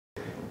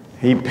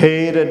He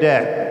paid a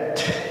debt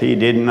he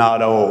did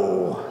not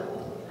owe.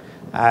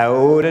 I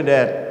owed a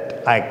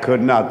debt I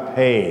could not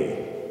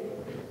pay.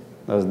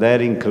 Does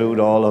that include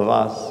all of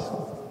us?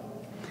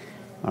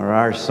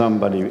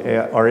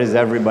 Or is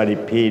everybody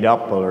paid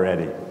up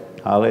already?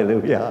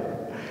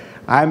 Hallelujah.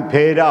 I'm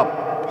paid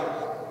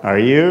up. Are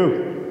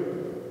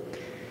you?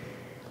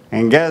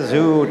 And guess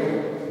who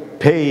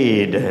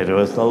paid? It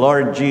was the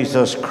Lord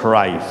Jesus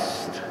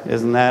Christ.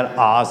 Isn't that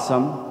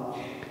awesome?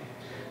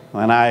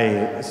 When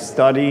I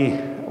study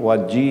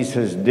what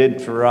Jesus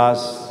did for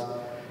us,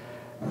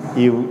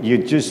 you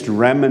just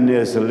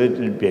reminisce a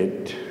little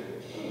bit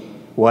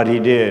what he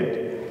did.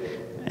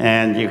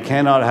 And you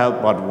cannot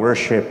help but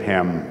worship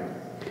him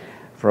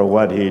for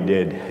what he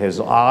did. This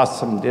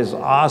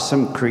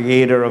awesome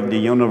creator of the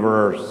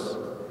universe.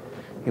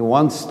 He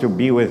wants to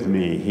be with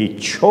me. He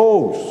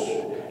chose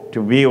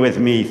to be with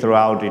me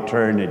throughout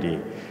eternity.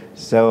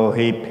 So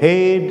he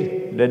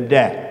paid the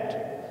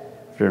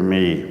debt for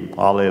me.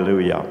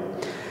 Hallelujah.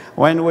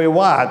 When we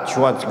watch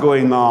what's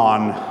going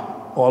on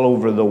all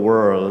over the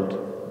world,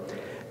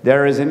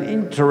 there is an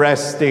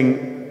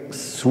interesting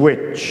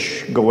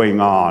switch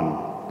going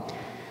on.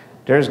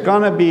 There's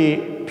going to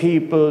be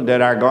people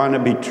that are going to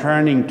be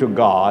turning to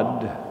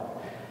God,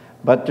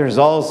 but there's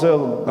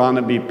also going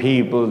to be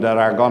people that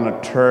are going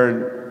to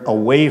turn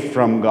away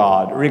from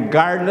God,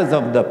 regardless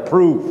of the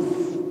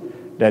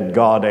proof that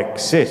God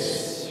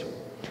exists.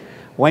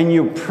 When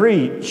you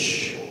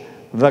preach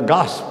the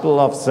gospel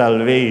of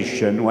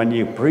salvation, when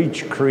you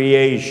preach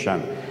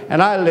creation,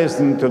 and I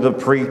listen to the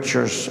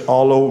preachers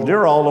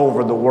they're all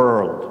over the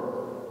world.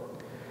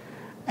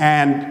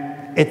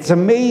 And it's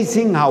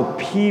amazing how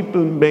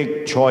people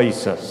make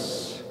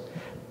choices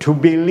to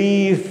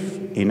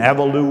believe in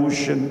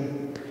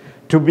evolution,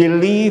 to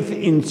believe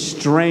in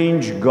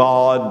strange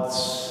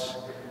gods.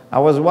 I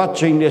was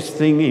watching this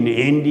thing in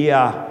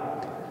India.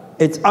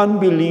 It's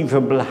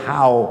unbelievable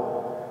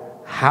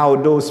how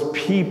those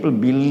people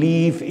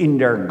believe in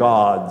their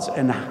gods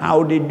and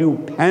how they do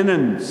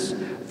penance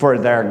for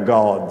their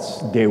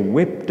gods. They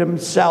whip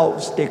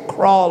themselves, they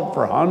crawl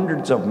for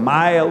hundreds of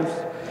miles,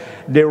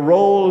 they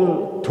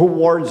roll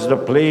towards the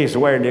place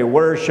where they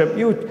worship.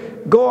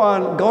 You go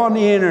on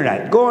the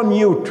internet, go on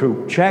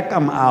YouTube, check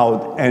them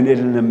out, and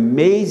it'll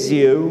amaze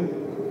you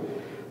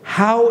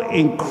how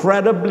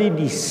incredibly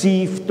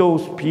deceived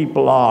those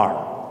people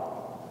are.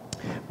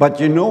 But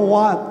you know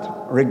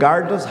what?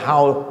 Regardless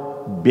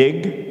how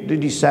big the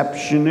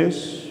deception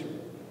is,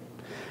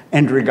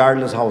 and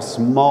regardless how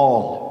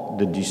small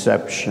the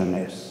deception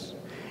is,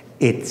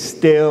 it's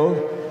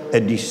still a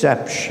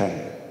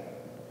deception.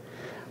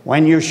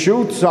 When you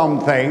shoot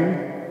something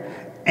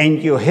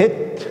and you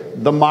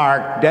hit the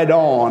mark dead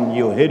on,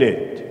 you hit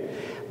it.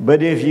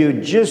 But if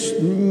you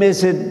just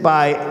miss it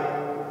by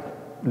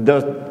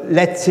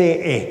let's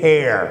say a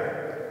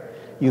hair,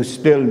 you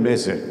still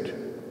miss it.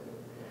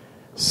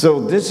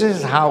 So this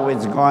is how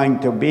it's going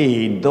to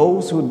be.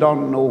 Those who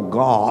don't know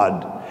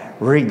God,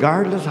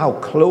 regardless how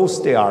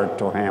close they are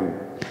to him.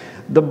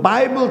 The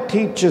Bible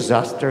teaches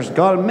us there's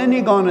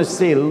many going to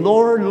say,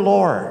 Lord,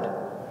 Lord,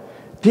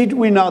 did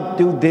we not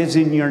do this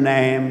in your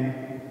name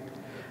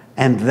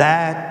and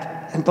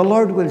that? And the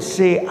Lord will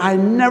say, I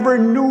never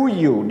knew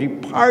you.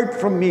 Depart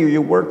from me,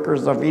 you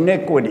workers of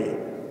iniquity.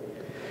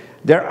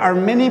 There are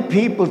many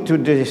people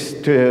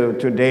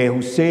today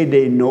who say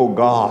they know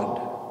God.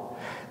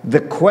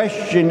 The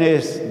question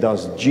is,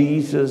 does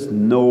Jesus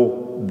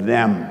know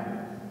them?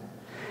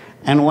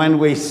 And when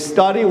we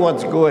study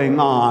what's going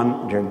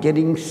on, they're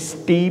getting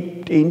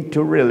steeped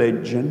into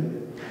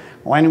religion.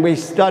 When we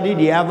study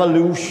the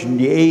evolution,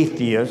 the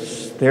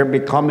atheists, they're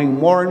becoming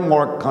more and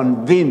more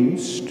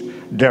convinced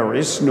there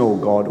is no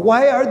God.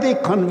 Why are they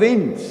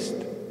convinced?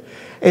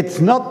 It's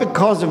not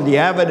because of the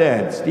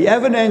evidence. The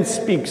evidence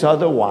speaks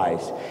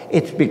otherwise.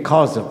 It's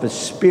because of the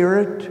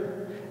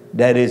Spirit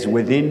that is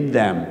within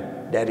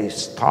them, that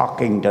is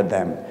talking to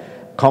them,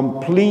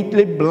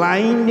 completely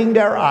blinding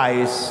their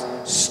eyes,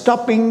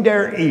 stopping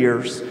their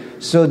ears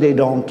so they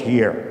don't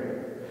hear.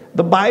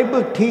 The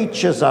Bible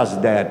teaches us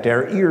that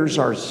their ears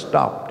are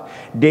stopped.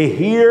 They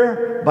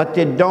hear, but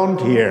they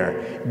don't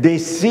hear. They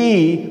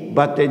see,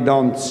 but they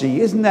don't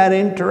see. Isn't that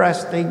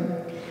interesting?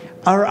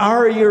 Are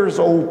our ears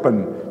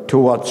open to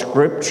what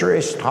Scripture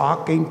is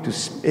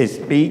is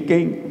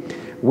speaking?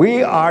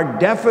 We are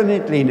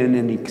definitely in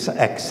an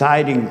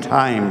exciting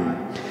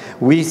time.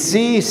 We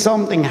see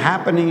something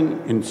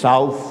happening in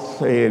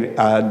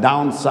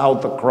down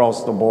south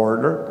across the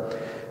border.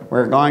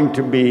 We're going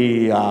to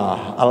be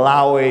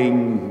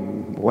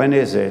allowing, when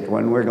is it?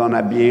 When we're going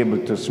to be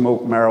able to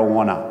smoke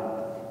marijuana?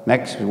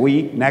 Next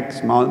week,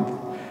 next month.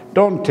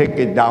 Don't take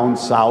it down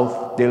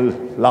south. They'll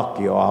lock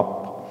you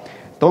up.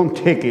 Don't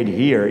take it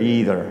here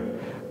either,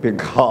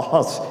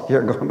 because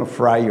you're going to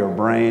fry your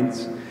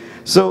brains.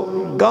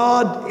 So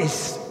God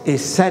is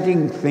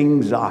setting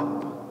things up.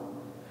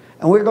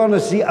 And we're going to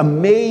see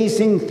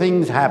amazing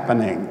things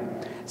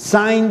happening.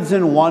 Signs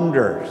and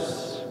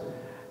wonders.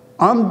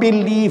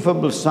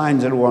 Unbelievable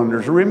signs and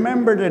wonders.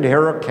 Remember that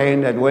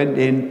hurricane that went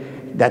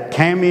in that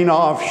came in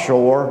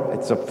offshore.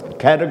 It's a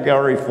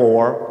Category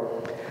 4.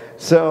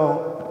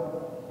 So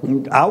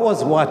I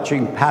was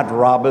watching Pat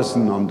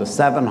Robertson on the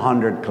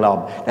 700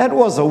 Club. That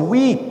was a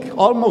week,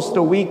 almost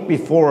a week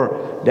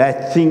before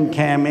that thing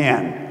came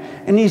in.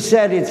 And he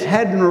said it's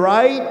heading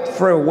right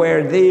for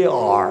where they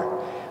are.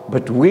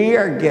 But we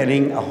are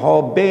getting a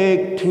whole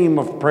big team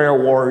of prayer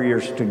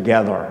warriors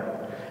together.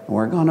 And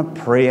we're going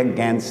to pray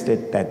against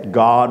it, that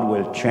God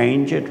will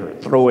change it or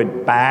throw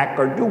it back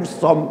or do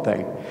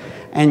something.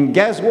 And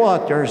guess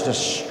what? There's a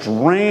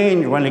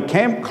strange, when it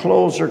came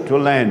closer to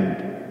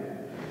land,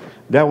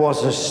 there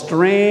was a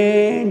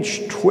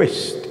strange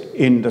twist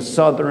in the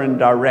southern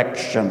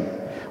direction,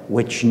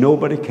 which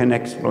nobody can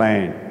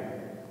explain.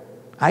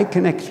 I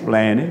can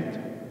explain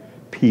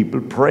it.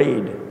 People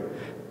prayed.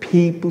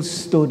 People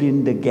stood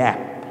in the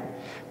gap.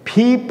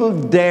 People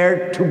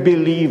dared to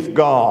believe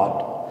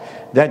God.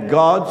 That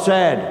God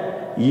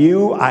said,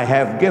 I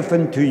have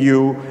given to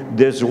you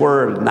this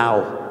world.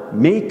 Now,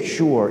 make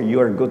sure you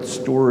are good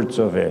stewards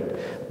of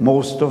it.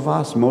 Most of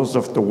us, most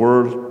of the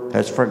world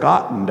has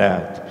forgotten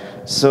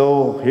that.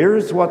 So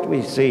here's what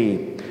we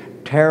see.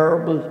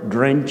 Terrible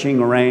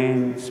drenching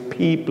rains,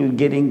 people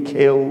getting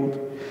killed.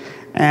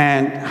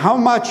 And how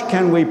much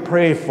can we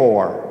pray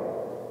for?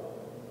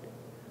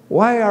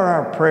 Why are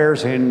our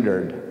prayers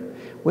hindered?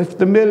 With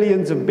the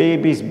millions of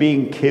babies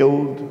being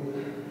killed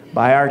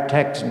by our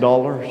tax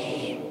dollars,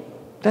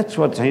 that's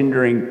what's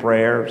hindering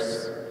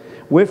prayers.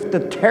 With the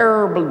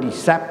terrible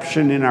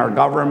deception in our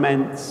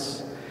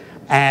governments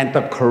and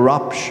the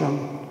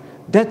corruption,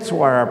 that's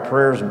why our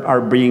prayers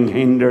are being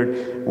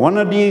hindered. One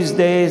of these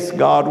days,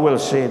 God will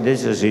say,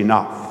 this is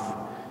enough.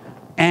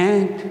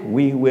 And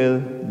we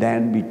will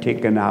then be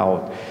taken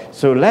out.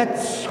 So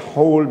let's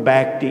hold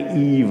back the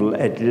evil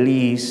at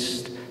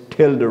least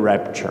till the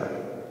rapture.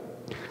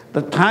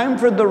 The time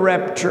for the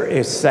rapture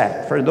is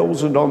set. For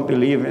those who don't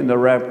believe in the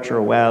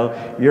rapture,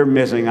 well, you're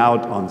missing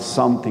out on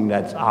something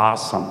that's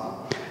awesome.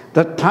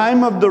 The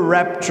time of the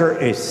rapture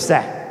is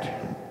set.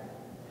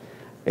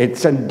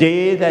 It's a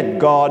day that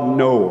God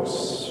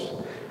knows.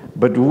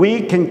 But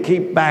we can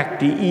keep back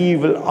the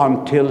evil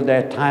until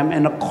that time.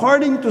 And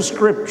according to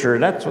Scripture,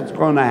 that's what's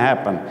going to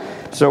happen.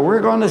 So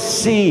we're going to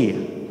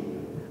see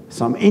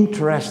some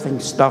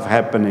interesting stuff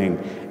happening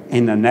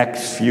in the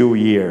next few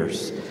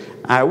years.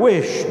 I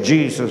wish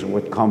Jesus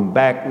would come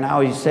back. Now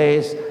he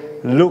says,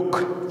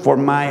 look for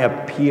my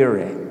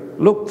appearing.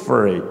 Look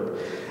for it.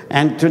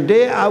 And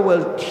today I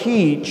will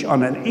teach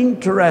on an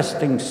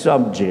interesting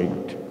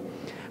subject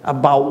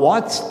about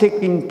what's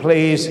taking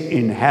place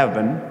in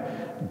heaven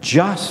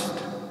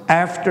just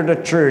after the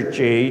church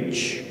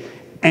age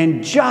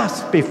and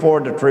just before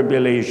the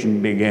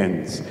tribulation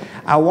begins.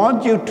 I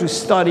want you to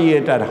study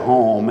it at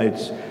home.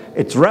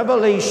 It's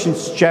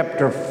Revelations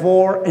chapter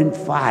 4 and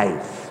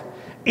 5.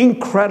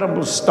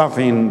 Incredible stuff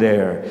in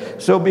there.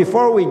 So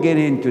before we get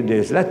into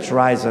this, let's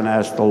rise and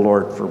ask the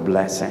Lord for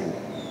blessing.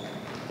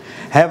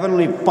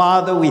 Heavenly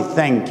Father, we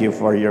thank you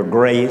for your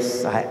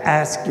grace. I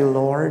ask you,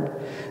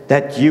 Lord,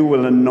 that you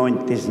will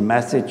anoint this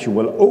message. You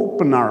will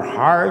open our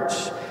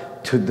hearts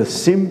to the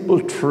simple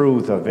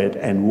truth of it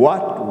and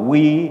what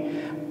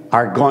we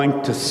are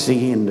going to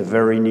see in the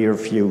very near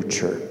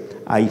future.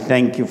 I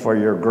thank you for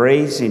your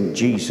grace in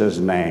Jesus'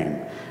 name.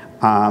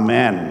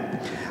 Amen.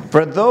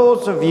 For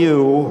those of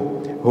you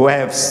who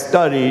have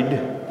studied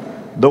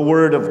the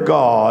Word of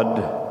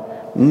God,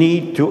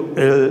 need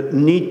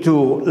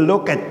to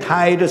look at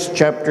Titus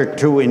chapter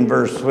 2 in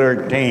verse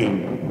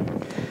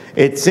 13.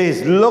 It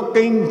says,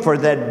 looking for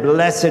that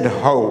blessed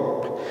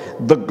hope,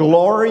 the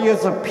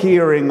glorious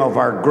appearing of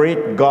our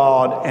great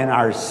God and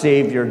our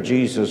Savior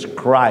Jesus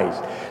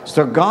Christ.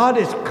 So God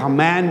is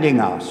commanding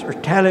us or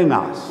telling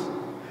us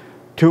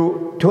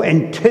to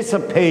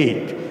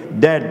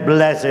anticipate that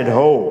blessed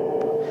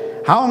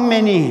hope. How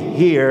many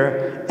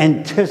here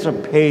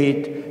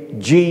anticipate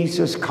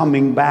Jesus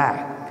coming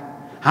back?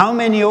 How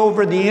many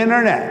over the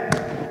internet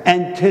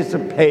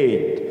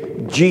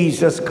anticipate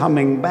Jesus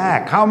coming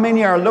back? How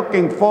many are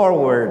looking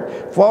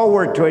forward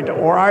to it?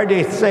 Or are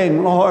they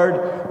saying,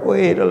 Lord,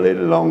 wait a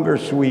little longer,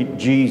 sweet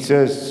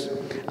Jesus.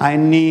 I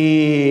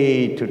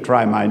need to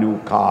try my new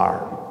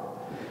car.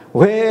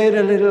 Wait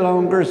a little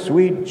longer,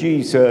 sweet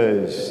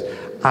Jesus.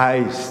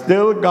 I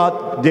still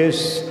got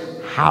this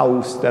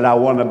house that I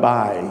want to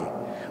buy.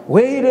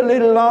 Wait a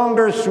little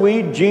longer,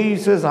 sweet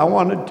Jesus. I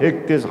want to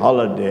take this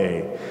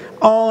holiday.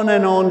 On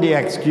and on the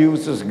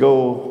excuses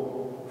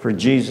go for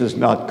Jesus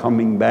not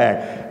coming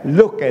back.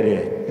 Look at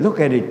it. Look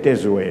at it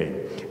this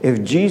way.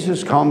 If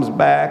Jesus comes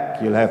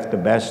back, you'll have the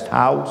best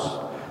house,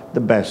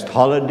 the best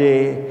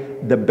holiday,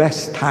 the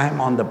best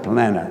time on the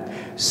planet.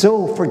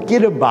 So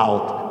forget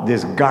about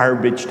this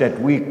garbage that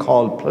we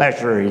call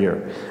pleasure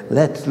here.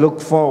 Let's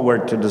look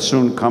forward to the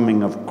soon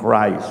coming of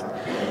Christ.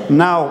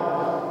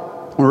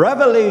 Now,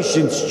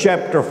 Revelations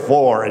chapter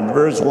 4 and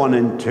verse 1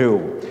 and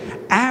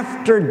 2.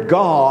 After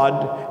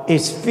God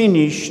is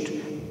finished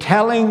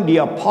telling the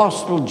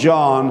Apostle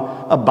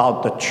John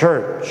about the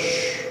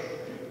church,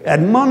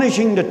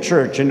 admonishing the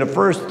church in the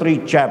first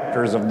 3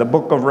 chapters of the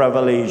book of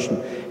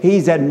Revelation.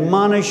 He's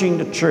admonishing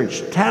the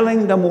church,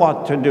 telling them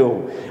what to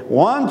do.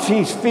 Once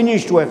he's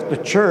finished with the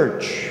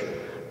church,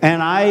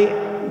 and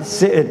I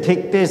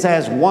take this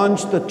as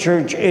once the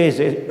church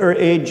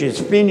age is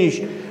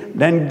finished,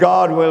 then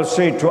God will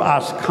say to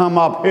us, come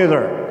up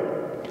hither.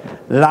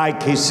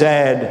 Like he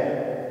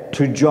said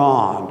to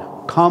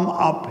John, come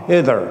up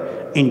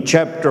hither in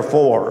chapter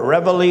 4.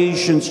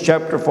 Revelations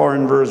chapter 4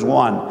 and verse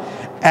 1.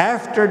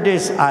 After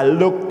this I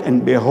looked,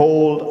 and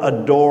behold,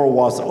 a door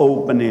was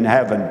open in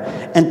heaven.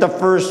 And the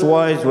first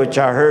voice which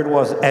I heard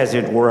was as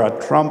it were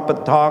a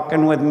trumpet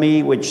talking with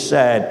me, which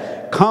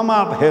said, come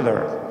up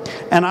hither,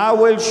 and I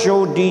will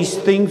show these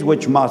things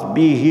which must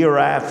be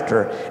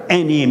hereafter.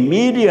 And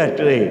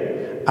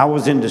immediately I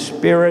was in the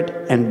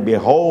Spirit, and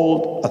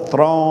behold, a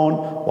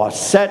throne was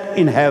set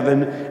in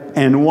heaven,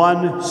 and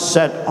one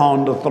sat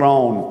on the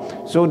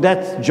throne. So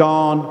that's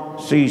John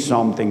sees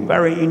something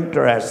very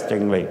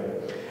interestingly.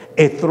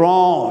 A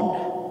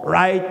throne,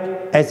 right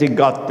as he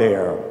got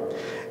there.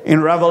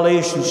 In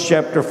Revelation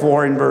chapter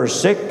 4 and verse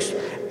 6,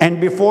 and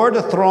before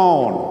the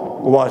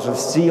throne was a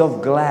sea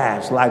of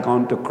glass like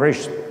unto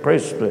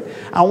crystal.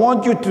 I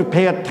want you to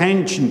pay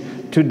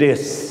attention to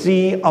this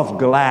sea of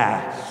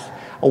glass.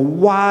 A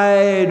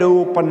wide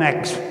open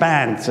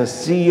expanse, a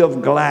sea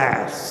of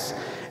glass.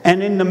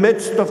 And in the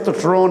midst of the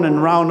throne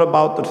and round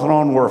about the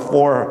throne were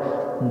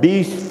 4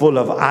 beasts full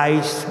of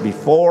eyes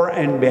before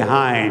and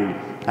behind.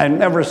 I've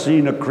never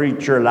seen a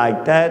creature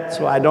like that,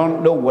 so I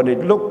don't know what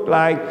it looked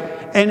like.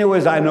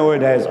 Anyways, I know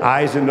it has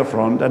eyes in the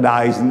front and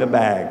eyes in the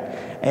back.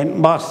 It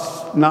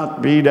must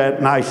not be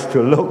that nice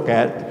to look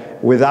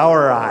at with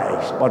our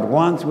eyes. But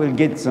once we'll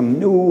get some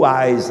new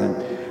eyes,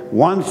 and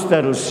once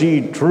that'll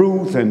see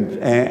truth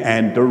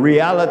and the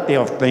reality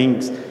of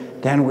things,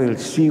 then we'll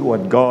see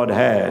what God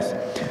has.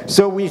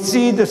 So we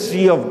see the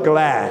sea of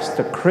glass,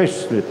 the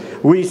crystal.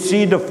 We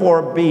see the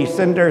 4 beasts,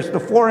 and there's the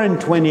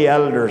 24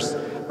 elders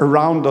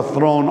around the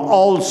throne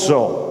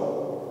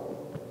also.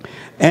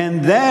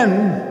 And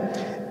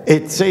then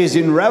it says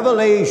in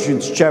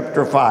Revelation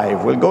chapter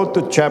 5, we'll go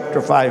to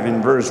chapter 5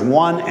 in verse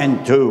 1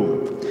 and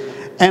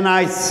 2. And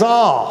I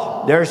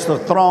saw, there's the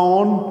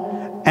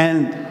throne,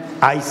 and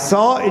I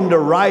saw in the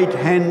right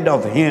hand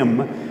of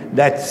him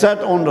that sat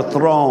on the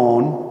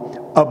throne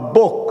a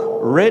book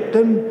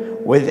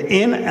written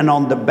within and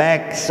on the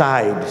back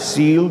side,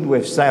 sealed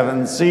with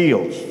 7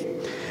 seals.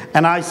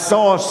 And I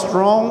saw a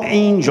strong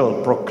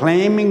angel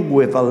proclaiming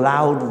with a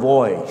loud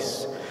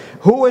voice,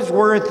 who is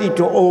worthy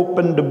to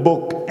open the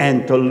book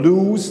and to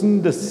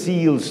loosen the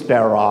seals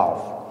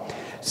thereof?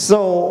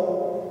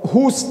 So,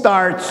 who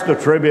starts the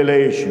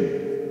tribulation?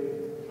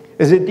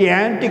 Is it the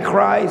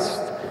Antichrist?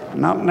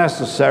 Not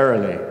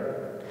necessarily.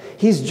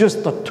 He's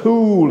just a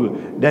tool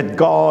that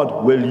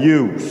God will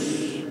use.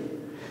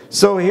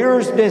 So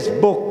here's this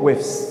book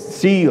with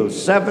seals,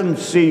 7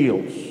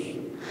 seals.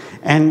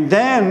 And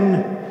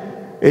then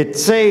it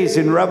says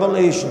in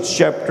Revelation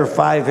chapter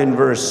 5 and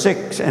verse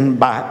 6,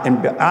 and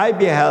I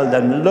beheld,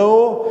 and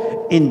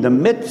lo, in the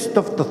midst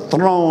of the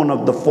throne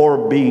of the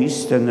 4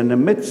 beasts, and in the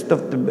midst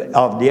of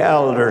the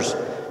elders,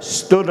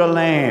 stood a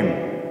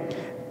lamb,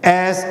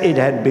 as it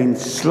had been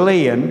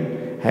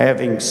slain,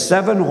 having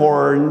 7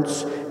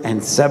 horns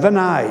and 7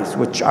 eyes,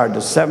 which are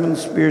the 7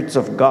 spirits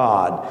of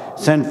God,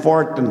 sent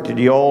forth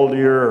unto all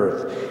the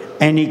earth.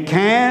 And he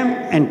came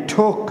and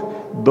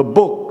took the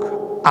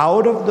book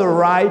out of the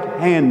right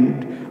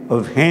hand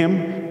of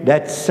him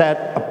that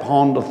sat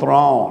upon the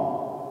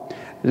throne.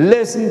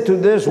 Listen to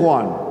this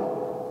one.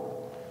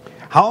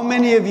 How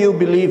many of you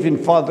believe in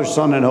Father,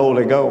 Son, and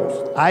Holy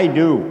Ghost? I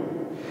do.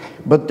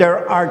 But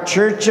there are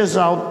churches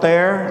out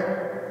there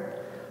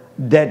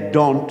that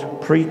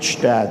don't preach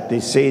that. They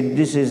say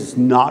this is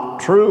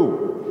not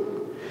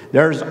true.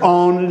 There's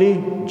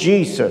only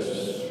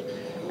Jesus.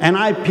 And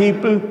I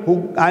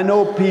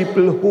know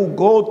people who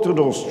go to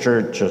those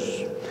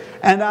churches.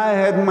 And I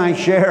had my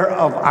share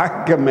of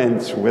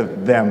arguments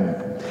with them.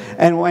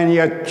 And when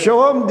you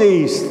show them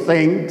these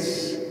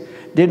things,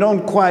 they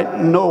don't quite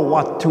know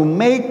what to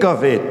make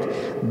of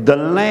it. The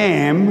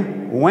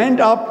Lamb went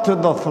up to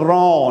the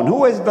throne.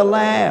 Who is the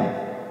Lamb?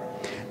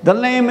 The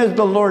Lamb is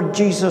the Lord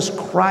Jesus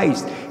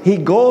Christ. He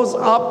goes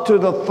up to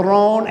the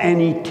throne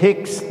and he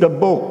takes the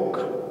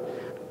book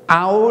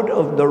out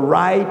of the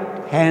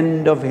right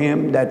hand of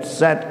him that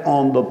sat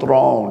on the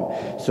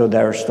throne. So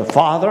there's the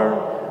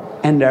Father,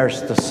 and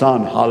there's the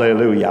Son.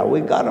 Hallelujah. We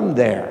got him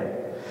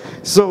there.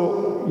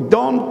 So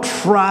don't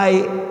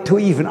try to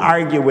even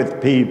argue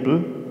with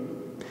people.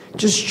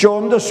 Just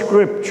show them the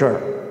Scripture.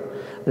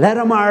 Let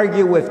them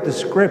argue with the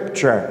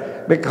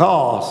Scripture,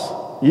 because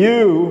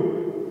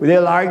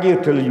they'll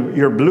argue till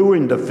you're blue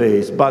in the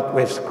face. But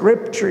with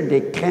Scripture,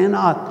 they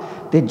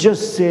cannot. They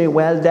just say,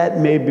 well, that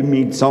maybe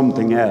means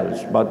something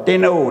else. But they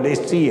know, they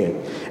see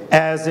it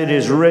as it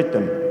is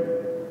written.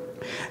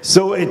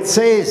 So it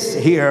says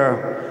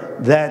here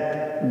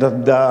that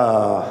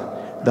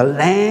the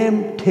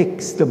Lamb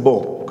takes the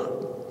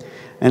book.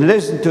 And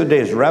listen to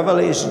this,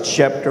 Revelation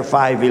chapter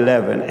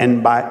 5:11.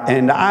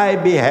 And I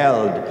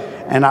beheld,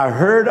 and I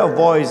heard a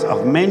voice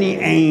of many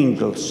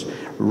angels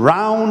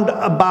round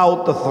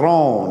about the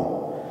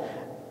throne,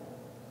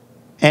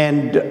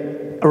 and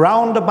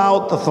round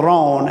about the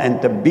throne,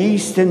 and the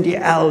beast and the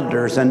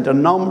elders, and the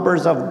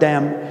numbers of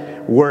them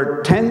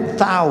were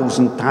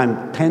 10,000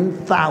 times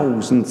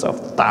 10,000s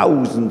of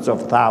thousands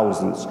of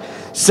thousands,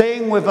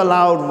 saying with a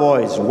loud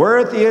voice,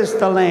 Worthy is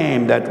the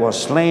Lamb that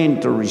was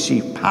slain to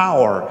receive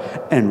power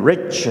and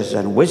riches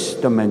and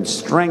wisdom and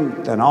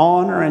strength and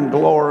honor and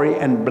glory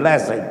and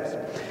blessings.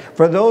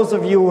 For those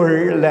of you who were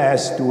here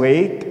last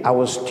week, I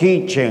was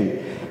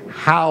teaching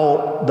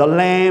how the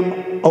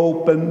Lamb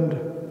opened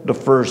the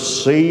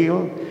first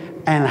seal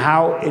and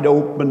how it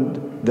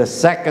opened the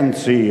second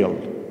seal.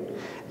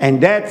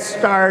 And that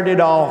started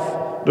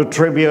off the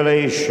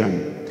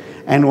tribulation.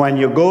 And when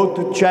you go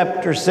to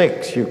chapter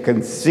 6, you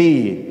can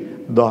see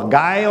the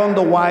guy on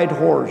the white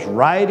horse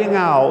riding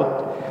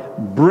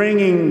out,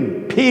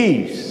 bringing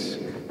peace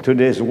to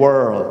this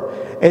world.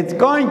 It's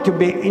going to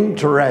be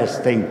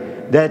interesting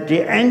that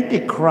the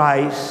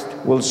Antichrist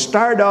will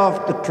start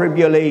off the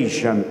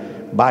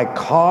tribulation by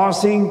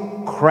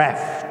causing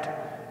craft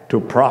to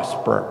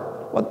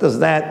prosper. What does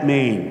that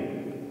mean?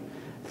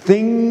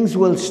 Things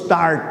will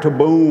start to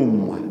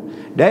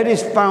boom. That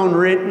is found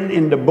written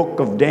in the book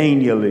of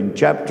Daniel in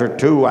chapter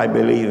 2, I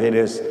believe it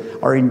is,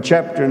 or in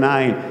chapter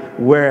 9,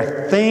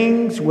 where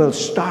things will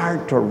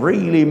start to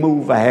really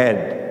move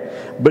ahead.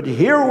 But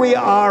here we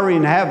are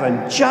in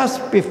heaven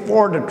just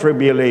before the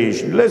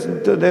tribulation.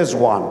 Listen to this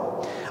one.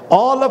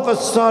 All of a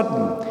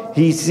sudden,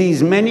 he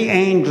sees many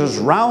angels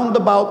round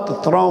about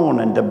the throne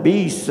and the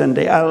beasts and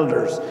the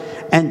elders,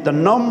 and the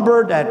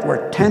number that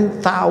were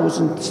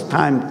 10,000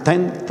 times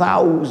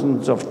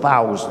 10,000s of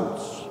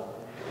thousands.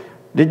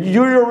 Did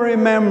you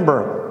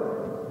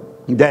remember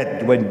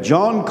that when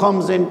John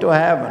comes into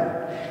heaven,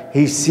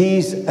 he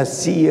sees a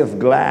sea of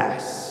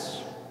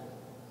glass?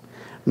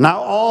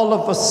 Now all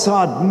of a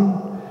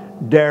sudden,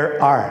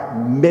 there are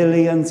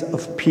millions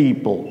of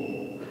people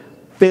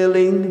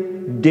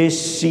filling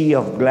this sea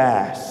of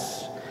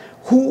glass.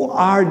 Who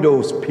are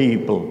those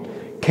people?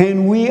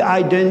 Can we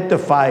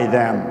identify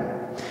them?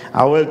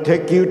 I will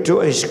take you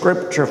to a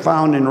scripture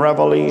found in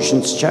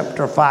Revelation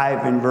chapter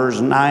 5 in verse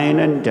 9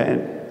 and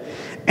 10.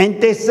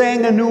 And they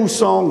sang a new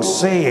song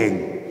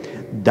saying,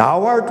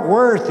 Thou art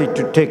worthy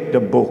to take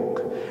the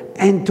book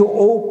and to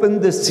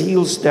open the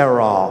seals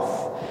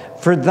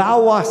thereof. For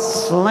thou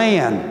wast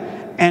slain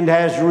and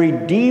hast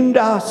redeemed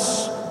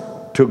us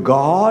to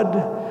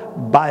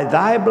God by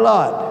thy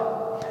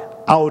blood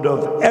out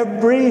of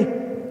every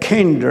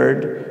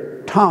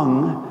kindred,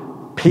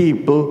 tongue,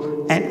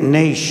 people, and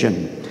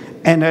nation,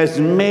 and has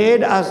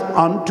made us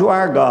unto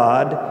our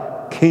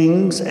God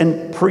kings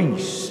and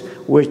priests,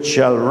 which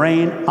shall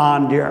reign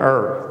on the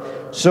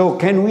earth. So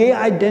can we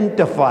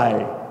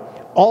identify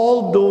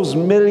all those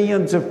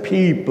millions of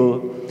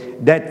people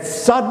that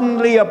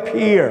suddenly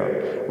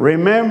appear?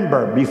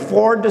 Remember,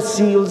 before the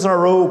seals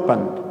are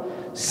opened,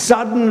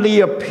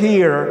 suddenly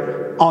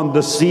appear on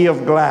the sea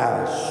of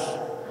glass.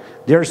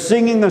 They're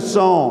singing a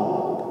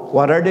song.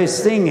 What are they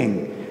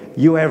singing?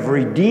 You have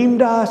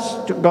redeemed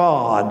us to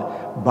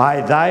God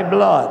by thy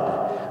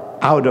blood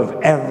out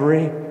of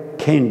every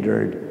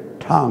kindred,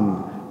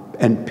 tongue,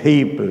 and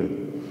people.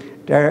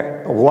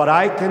 There, what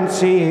I can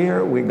see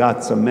here, we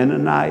got some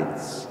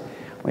Mennonites,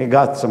 we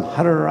got some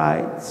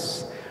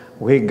Hutterites,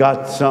 we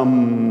got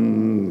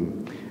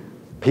some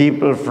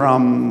people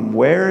from,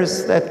 where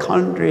is that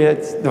country?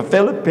 It's the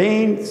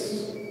Philippines.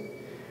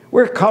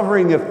 We're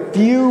covering a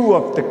few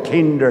of the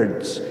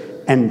kindreds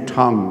and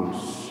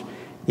tongues.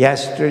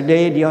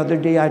 Yesterday, the other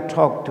day, I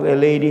talked to a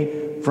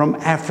lady from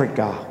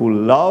Africa who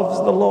loves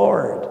the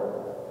Lord.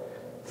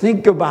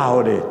 Think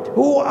about it.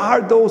 Who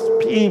are those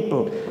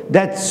people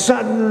that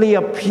suddenly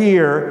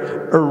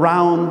appear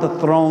around the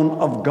throne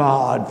of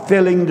God,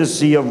 filling the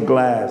sea of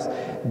glass?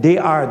 They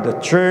are the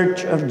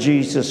Church of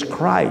Jesus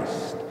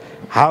Christ.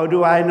 How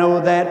do I know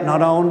that?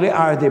 Not only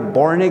are they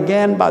born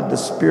again by the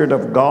Spirit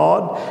of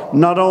God,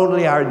 not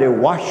only are they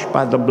washed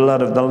by the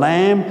blood of the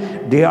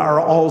Lamb, they are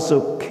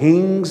also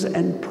kings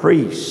and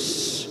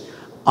priests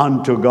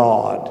unto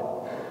God.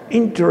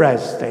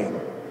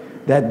 Interesting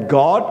that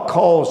God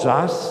calls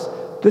us,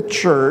 the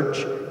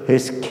church,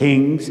 his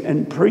kings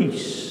and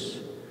priests.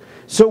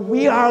 So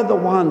we are the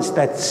ones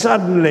that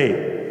suddenly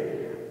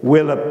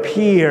will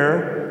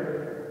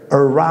appear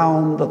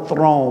around the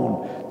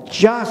throne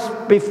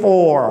just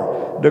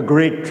before the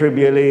Great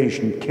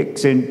Tribulation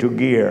kicks into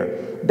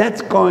gear.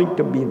 That's going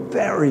to be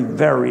very,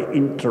 very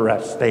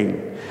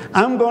interesting.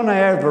 I'm going to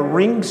have a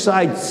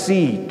ringside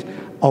seat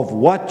of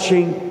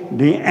watching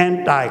the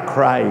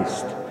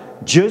Antichrist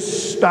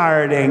just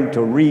starting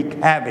to wreak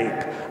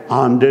havoc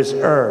on this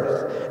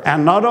earth.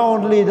 And not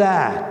only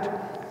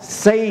that,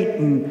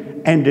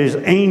 Satan and his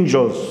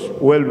angels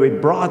will be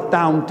brought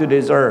down to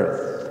this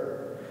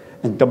earth.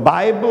 And the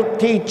Bible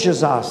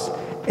teaches us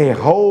a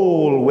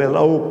hole will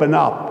open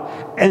up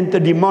and the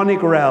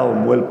demonic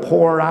realm will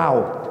pour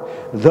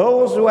out.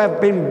 Those who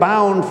have been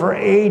bound for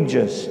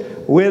ages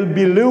will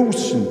be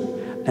loosened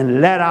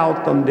and let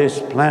out on this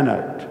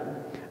planet.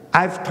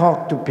 I've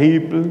talked to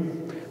people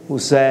who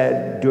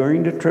said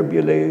during the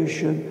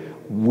tribulation,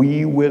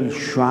 we will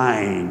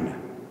shine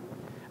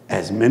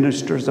as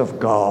ministers of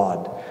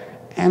God.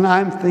 And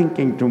I'm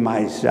thinking to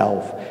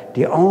myself,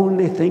 the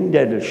only thing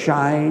that'll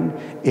shine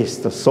is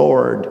the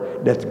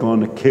sword that's going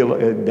to kill,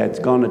 that's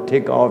going to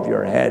take off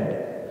your head.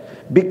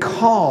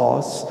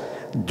 Because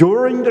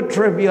during the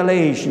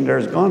tribulation,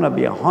 there's going to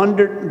be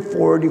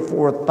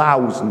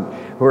 144,000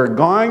 who are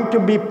going to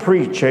be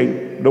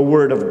preaching the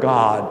Word of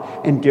God.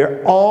 And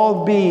they'll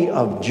all be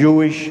of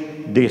Jewish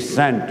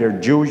descent. They're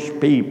Jewish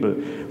people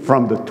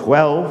from the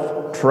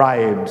 12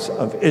 tribes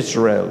of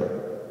Israel.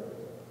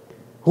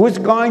 Who's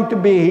going to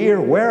be here?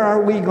 Where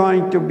are we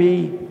going to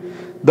be?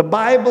 The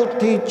Bible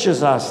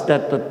teaches us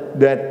that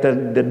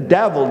the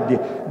devil,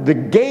 the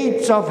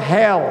gates of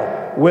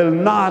hell will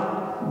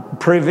not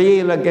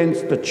prevail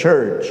against the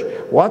church.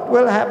 What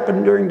will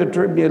happen during the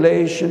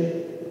tribulation?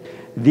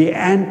 The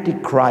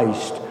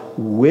Antichrist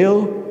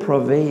will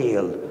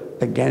prevail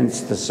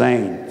against the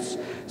saints.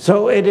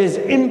 So it is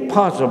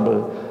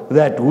impossible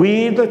that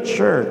we, the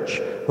church,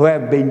 who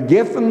have been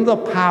given the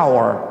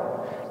power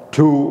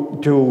to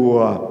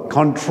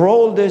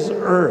control this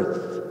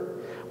earth,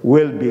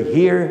 will be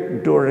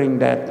here during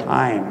that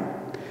time.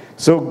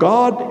 So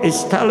God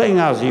is telling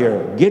us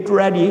here, get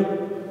ready.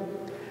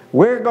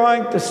 We're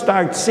going to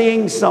start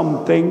seeing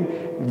something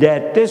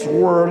that this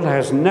world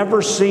has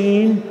never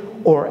seen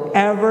or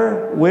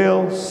ever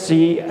will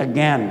see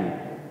again.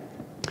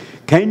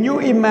 Can you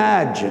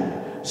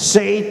imagine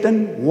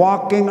Satan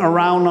walking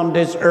around on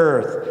this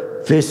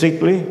earth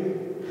physically?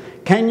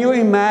 Can you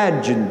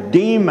imagine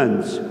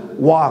demons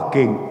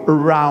walking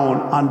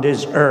around on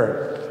this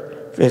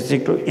earth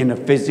physically, in a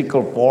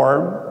physical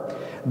form?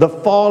 The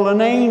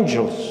fallen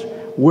angels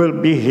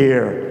will be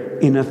here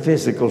in a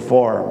physical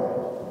form.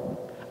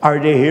 Are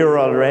they here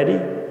already?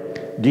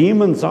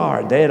 Demons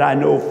are. That I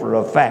know for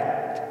a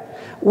fact.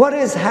 What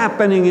is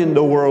happening in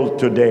the world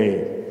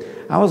today?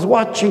 I was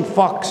watching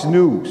Fox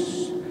News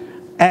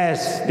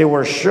as they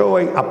were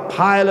showing, a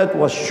pilot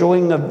was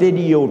showing a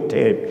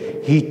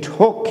videotape. He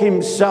took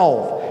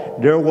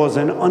himself. There was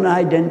an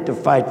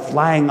unidentified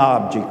flying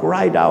object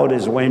right out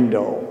his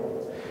window.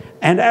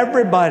 And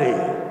everybody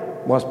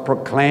was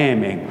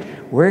proclaiming,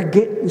 we're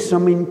getting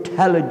some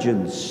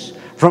intelligence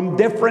from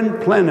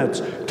different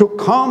planets to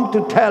come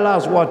to tell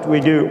us what we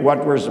do,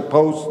 what we're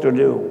supposed to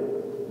do.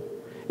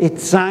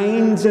 It's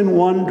signs and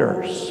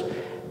wonders.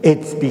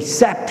 It's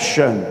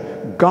deception.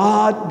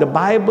 God, the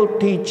Bible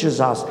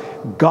teaches us,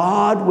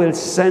 God will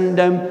send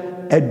them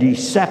a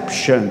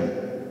deception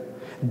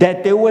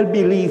that they will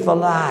believe a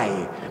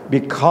lie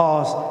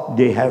because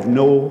they have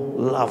no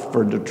love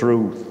for the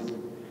truth.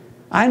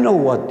 I know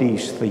what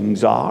these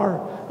things are.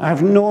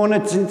 I've known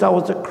it since I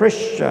was a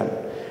Christian.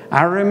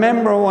 I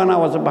remember when I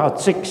was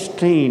about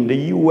 16,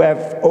 the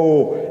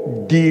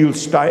UFO deal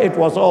started. It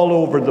was all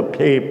over the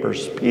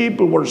papers.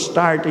 People were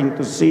starting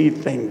to see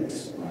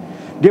things.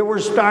 They were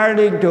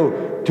starting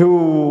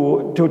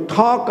to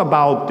talk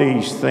about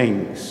these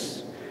things.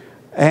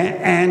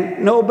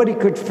 And nobody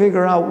could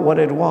figure out what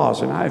it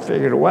was. And I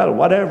figured, well,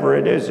 whatever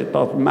it is, it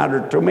doesn't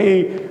matter to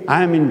me.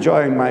 I'm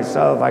enjoying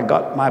myself. I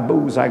got my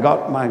booze. I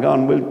got my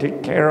gun. We'll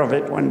take care of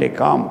it when they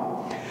come.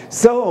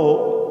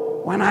 So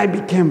when I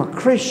became a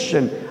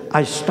Christian,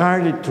 I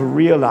started to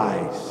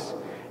realize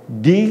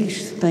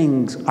these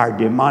things are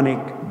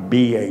demonic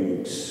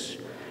beings.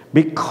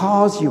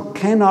 Because you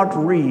cannot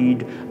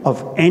read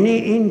of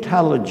any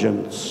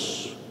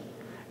intelligence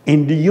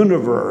in the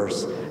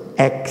universe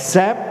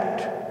except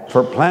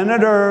for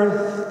planet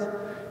Earth,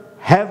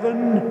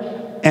 heaven,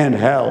 and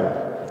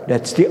hell.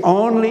 That's the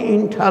only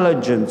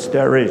intelligence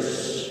there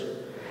is.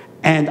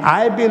 And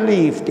I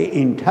believe the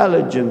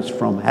intelligence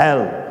from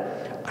hell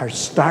are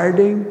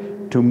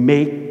starting to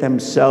make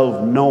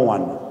themselves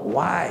known.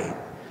 Why?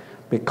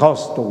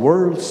 Because the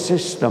world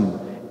system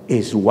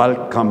is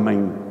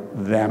welcoming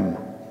them.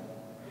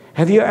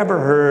 Have you ever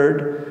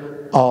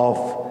heard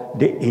of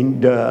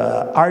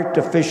the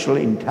artificial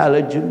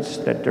intelligence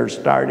that they're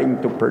starting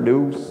to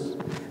produce?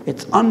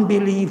 It's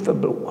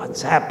unbelievable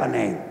what's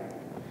happening.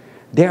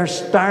 They're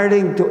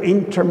starting to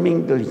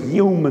intermingle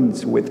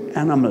humans with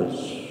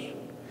animals.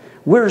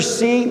 We're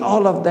seeing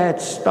all of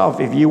that stuff.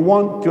 If you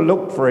want to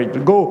look for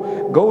it,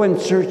 go and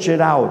search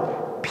it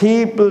out.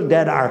 People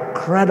that are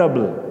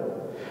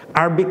credible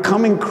are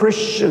becoming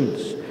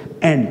Christians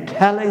and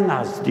telling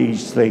us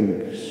these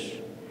things.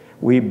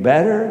 We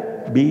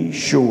better be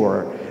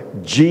sure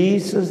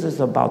Jesus is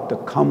about to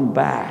come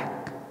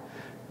back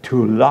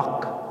to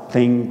lock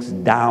things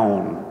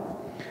down.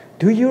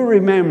 Do you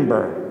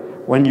remember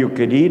when you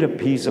could eat a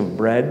piece of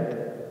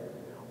bread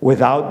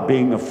without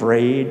being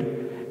afraid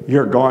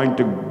you're going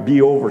to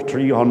be over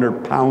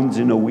 300 pounds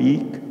in a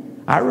week?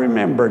 I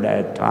remember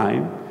that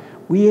time.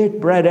 We ate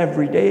bread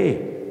every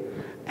day,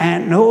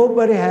 and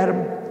nobody had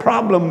a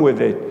problem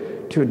with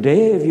it.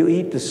 Today, if you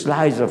eat the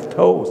slice of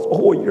toast,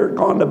 oh, you're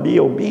going to be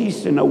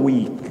obese in a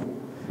week.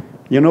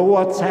 You know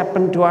what's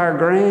happened to our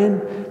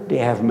grain? They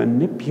have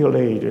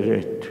manipulated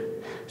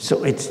it.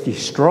 So it's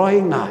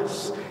destroying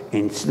us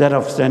instead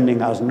of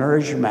sending us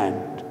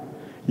nourishment.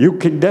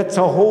 That's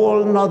a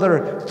whole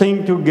nother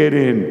thing to get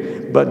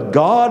in. But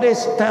God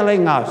is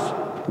telling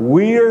us,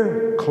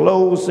 we're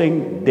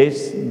closing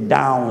this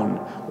down.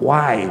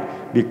 Why?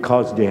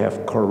 Because they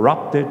have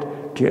corrupted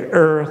the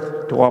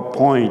earth to a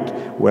point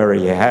where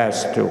he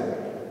has to.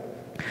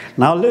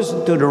 Now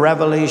listen to the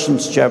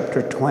Revelations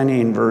chapter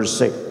 20 and verse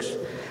 6.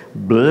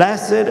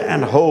 Blessed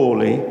and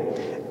holy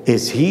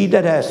is he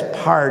that has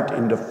part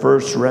in the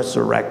first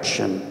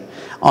resurrection.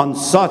 On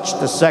such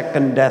the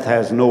second death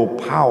has no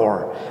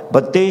power,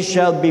 but they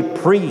shall be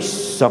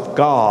priests of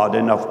God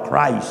and of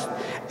Christ,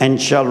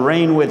 and shall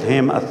reign with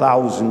him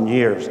 1,000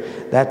 years.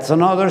 That's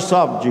another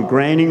subject,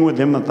 reigning with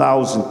him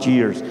 1,000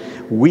 years.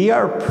 We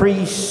are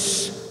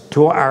priests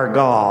to our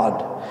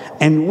God,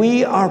 and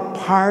we are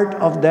part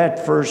of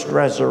that first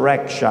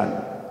resurrection.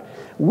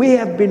 We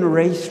have been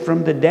raised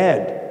from the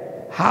dead.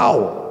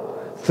 How?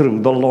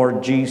 Through the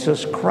Lord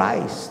Jesus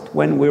Christ.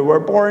 When we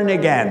were born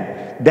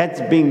again,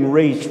 that's being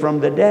raised from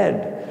the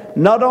dead.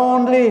 Not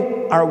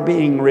only are we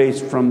being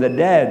raised from the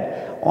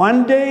dead,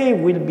 one day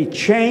we'll be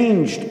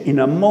changed in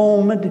a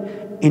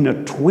moment, in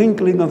a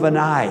twinkling of an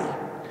eye.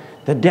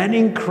 The dead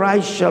in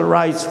Christ shall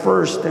rise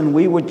first, and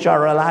we which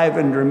are alive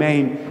and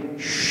remain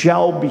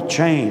shall be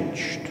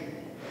changed.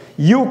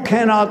 You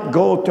cannot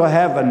go to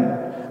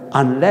heaven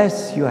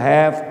unless you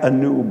have a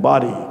new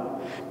body,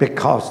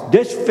 because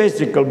this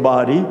physical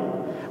body,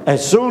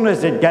 as soon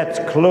as it gets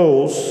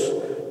close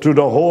to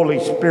the Holy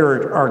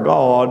Spirit, our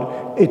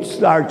God, it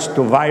starts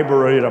to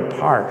vibrate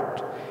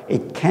apart.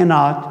 It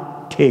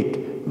cannot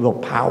take the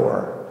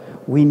power.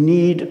 We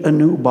need a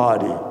new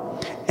body.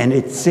 And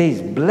it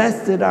says,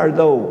 blessed are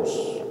those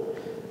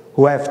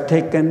who have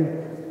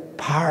taken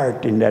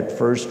part in that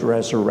first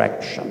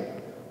resurrection.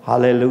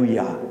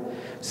 Hallelujah.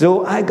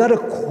 So I got a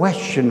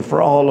question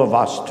for all of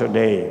us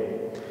today.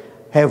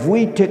 Have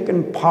we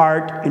taken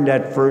part in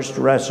that first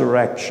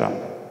resurrection?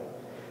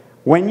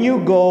 When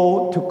you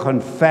go to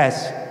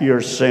confess your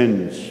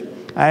sins,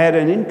 I had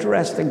an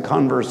interesting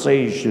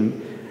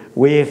conversation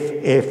with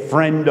a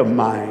friend of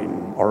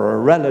mine or a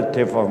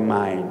relative of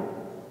mine.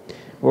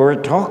 We were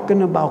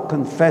talking about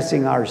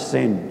confessing our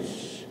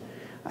sins.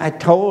 I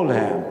told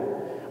him,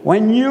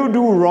 when you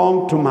do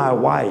wrong to my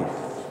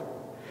wife,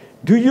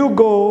 do you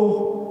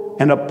go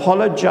and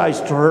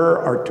apologize to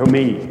her or to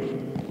me?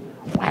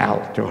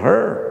 Well, to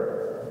her.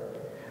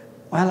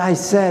 Well, I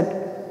said,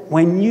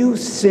 when you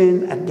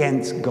sin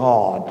against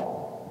God,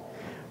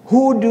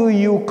 who do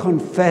you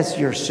confess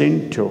your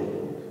sin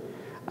to?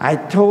 I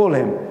told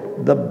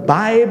him, the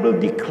Bible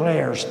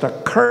declares the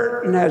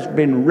curtain has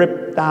been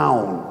ripped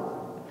down.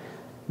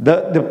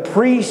 The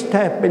priests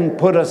have been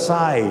put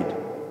aside.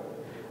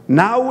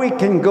 Now we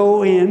can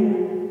go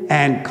in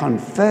and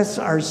confess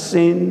our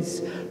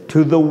sins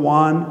to the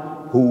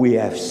one who we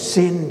have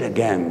sinned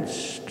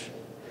against.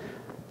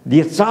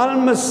 The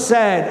psalmist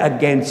said,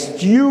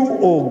 against you,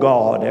 O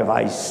God, have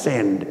I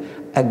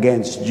sinned,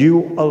 against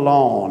you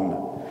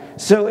alone.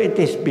 So it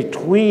is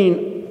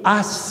between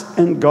us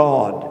and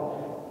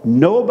God,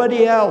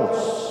 nobody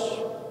else,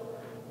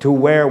 to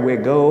where we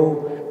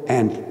go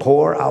and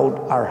pour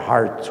out our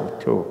hearts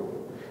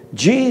to.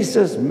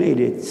 Jesus made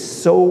it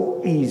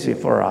so easy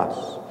for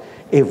us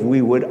if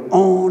we would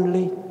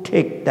only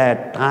take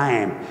that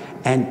time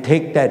and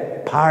take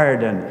that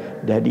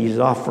pardon that he's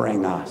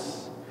offering us.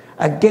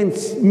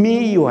 Against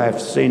me you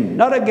have sinned,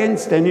 not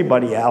against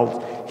anybody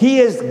else. He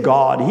is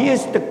God. He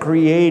is the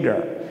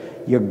Creator.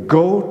 You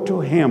go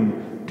to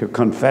him to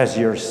confess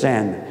your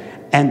sin.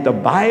 And the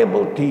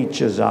Bible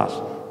teaches us,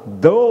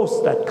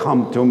 those that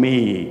come to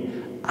me,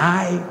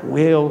 I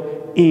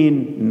will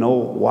in no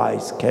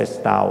wise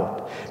cast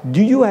out.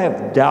 Do you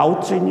have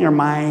doubts in your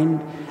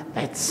mind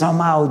that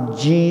somehow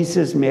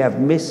Jesus may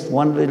have missed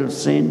one little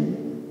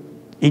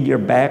sin in your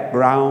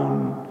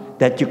background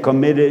that you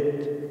committed?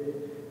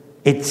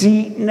 It's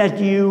eaten at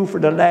you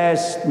for the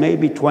last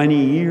maybe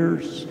 20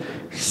 years.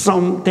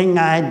 Something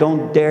I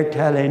don't dare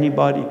tell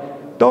anybody.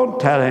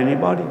 Don't tell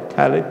anybody.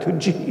 Tell it to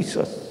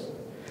Jesus.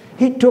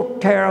 He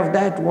took care of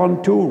that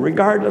one too,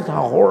 regardless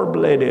how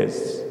horrible it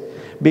is.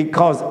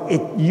 Because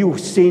you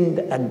sinned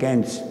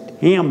against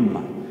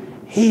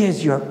him. He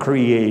is your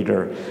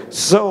creator.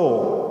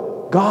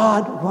 So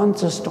God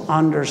wants us to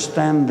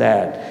understand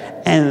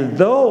that. And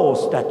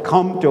those that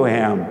come to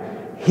him,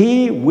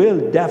 he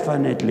will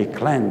definitely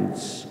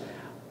cleanse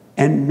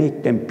and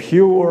make them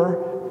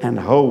pure and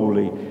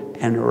holy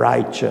and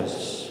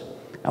righteous.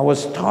 I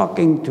was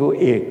talking to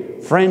a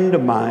friend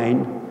of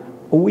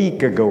mine a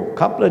week ago, a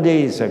couple of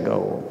days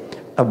ago,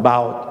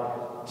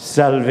 about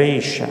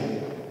salvation.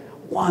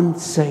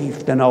 Once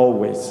saved and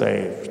always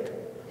saved.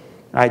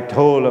 I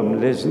told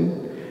him,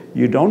 listen,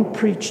 you don't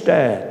preach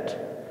that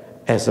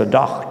as a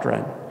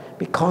doctrine,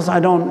 because I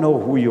don't know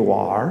who you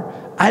are.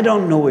 I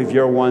don't know if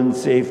you're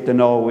once saved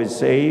and always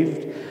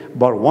saved.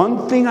 But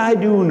one thing I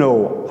do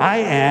know, I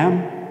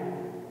am.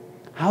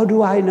 How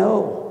do I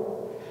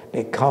know?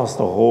 Because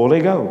the Holy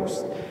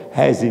Ghost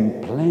has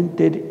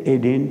implanted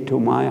it into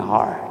my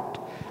heart.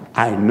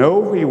 I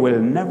know he will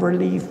never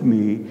leave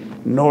me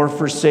nor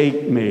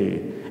forsake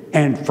me.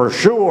 And for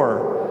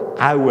sure,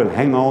 I will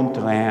hang on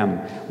to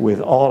him with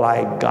all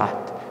I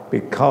got,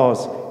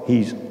 because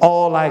he's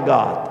all I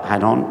got. I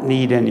don't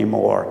need any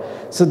more.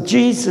 So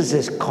Jesus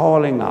is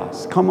calling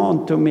us, come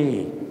on to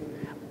me,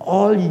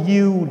 all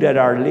you that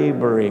are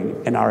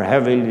laboring and are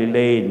heavily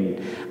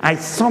laden. I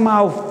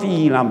somehow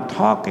feel I'm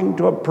talking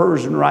to a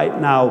person right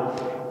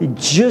now. He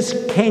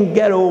just can't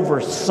get over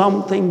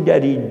something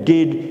that he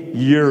did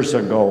years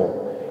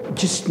ago. You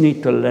just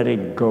need to let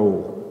it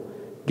go.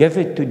 Give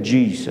it to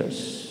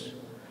Jesus.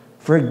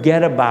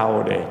 Forget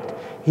about it.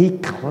 He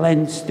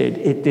cleansed it.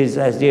 It is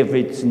as if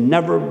it's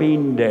never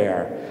been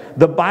there.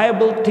 The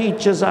Bible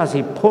teaches us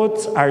he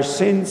puts our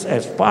sins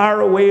as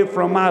far away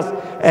from us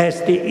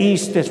as the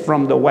east is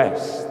from the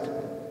west.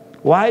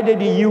 Why did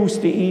he use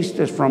the east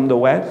is from the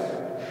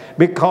west?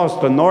 Because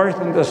the north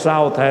and the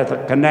south have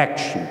a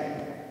connection.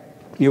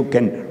 You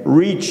can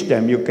reach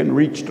them. You can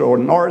reach the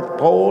North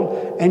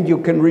Pole and you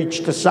can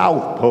reach the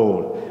South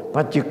Pole.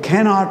 But you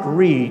cannot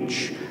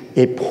reach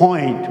a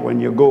point when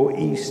you go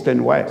east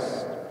and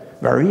west.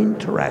 Very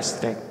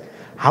interesting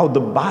how the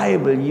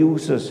Bible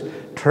uses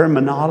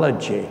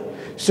terminology.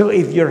 So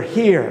if you're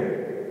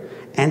here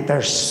and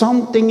there's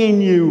something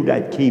in you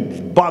that keeps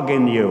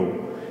bugging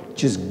you,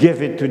 just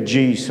give it to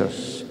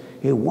Jesus.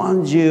 He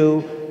wants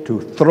you to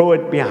throw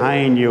it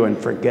behind you and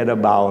forget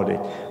about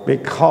it,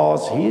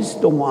 because he's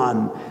the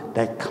one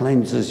that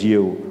cleanses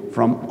you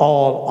from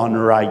all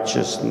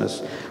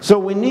unrighteousness. So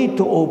we need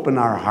to open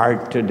our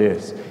heart to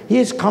this. He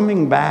is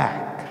coming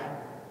back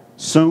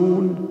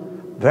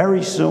soon,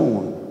 very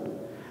soon,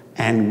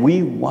 and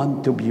we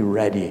want to be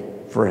ready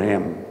for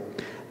him.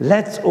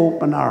 Let's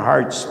open our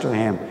hearts to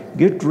him.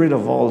 Get rid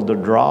of all the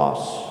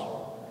dross.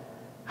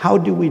 How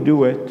do we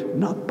do it?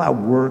 Not by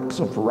works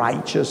of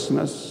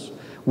righteousness,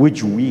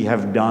 which we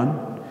have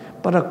done,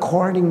 but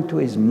according to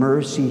his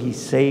mercy, he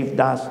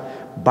saved us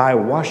by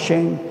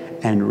washing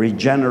and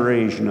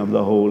regeneration of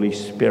the Holy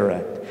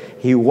Spirit.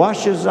 He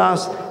washes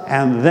us,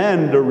 and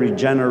then the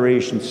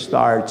regeneration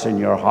starts in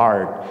your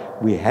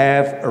heart. We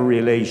have a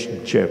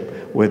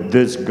relationship with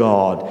this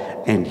God,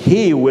 and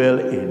he will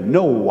in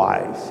no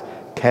wise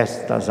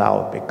cast us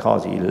out,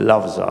 because he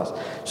loves us.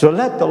 So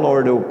let the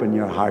Lord open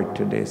your heart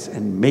to this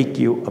and make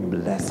you a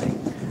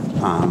blessing.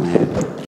 Amen.